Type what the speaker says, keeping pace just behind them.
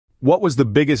What was the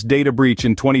biggest data breach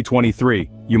in 2023,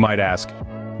 you might ask?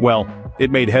 Well, it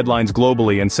made headlines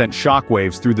globally and sent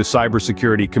shockwaves through the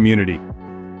cybersecurity community.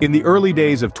 In the early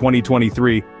days of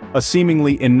 2023, a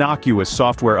seemingly innocuous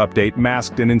software update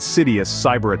masked an insidious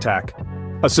cyber attack.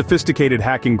 A sophisticated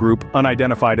hacking group,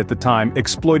 unidentified at the time,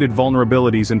 exploited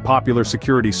vulnerabilities in popular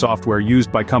security software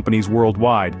used by companies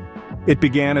worldwide. It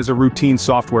began as a routine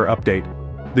software update.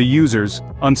 The users,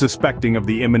 unsuspecting of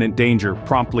the imminent danger,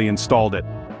 promptly installed it.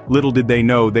 Little did they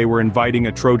know they were inviting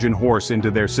a Trojan horse into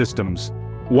their systems.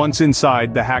 Once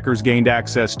inside, the hackers gained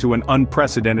access to an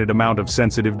unprecedented amount of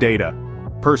sensitive data.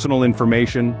 Personal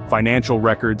information, financial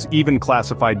records, even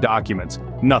classified documents.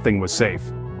 Nothing was safe.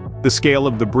 The scale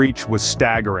of the breach was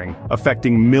staggering,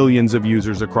 affecting millions of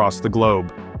users across the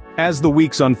globe. As the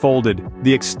weeks unfolded,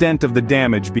 the extent of the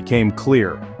damage became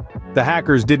clear. The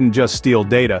hackers didn't just steal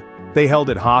data, they held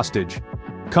it hostage.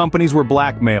 Companies were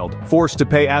blackmailed, forced to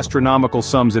pay astronomical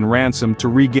sums in ransom to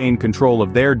regain control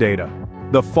of their data.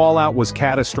 The fallout was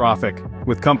catastrophic,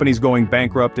 with companies going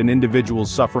bankrupt and individuals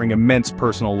suffering immense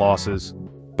personal losses.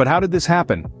 But how did this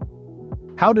happen?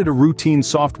 How did a routine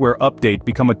software update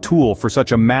become a tool for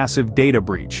such a massive data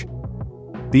breach?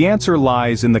 The answer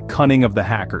lies in the cunning of the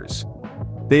hackers.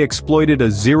 They exploited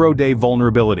a zero-day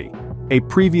vulnerability, a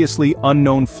previously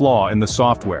unknown flaw in the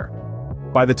software.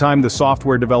 By the time the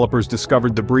software developers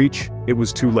discovered the breach, it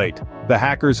was too late. The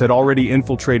hackers had already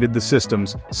infiltrated the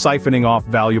systems, siphoning off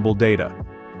valuable data.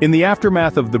 In the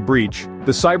aftermath of the breach,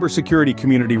 the cybersecurity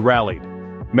community rallied.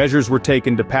 Measures were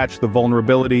taken to patch the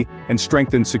vulnerability and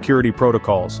strengthen security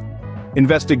protocols.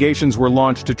 Investigations were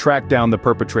launched to track down the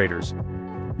perpetrators.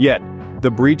 Yet,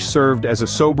 the breach served as a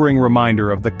sobering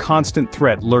reminder of the constant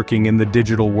threat lurking in the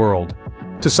digital world.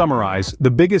 To summarize, the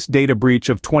biggest data breach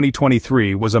of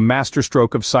 2023 was a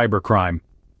masterstroke of cybercrime.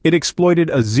 It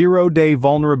exploited a zero-day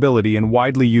vulnerability in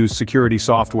widely used security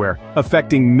software,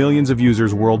 affecting millions of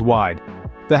users worldwide.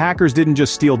 The hackers didn't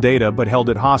just steal data but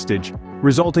held it hostage,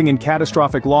 resulting in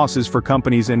catastrophic losses for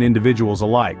companies and individuals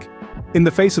alike. In the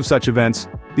face of such events,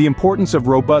 the importance of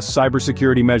robust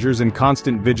cybersecurity measures and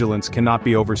constant vigilance cannot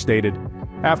be overstated.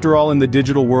 After all, in the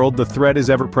digital world, the threat is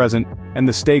ever present, and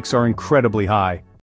the stakes are incredibly high.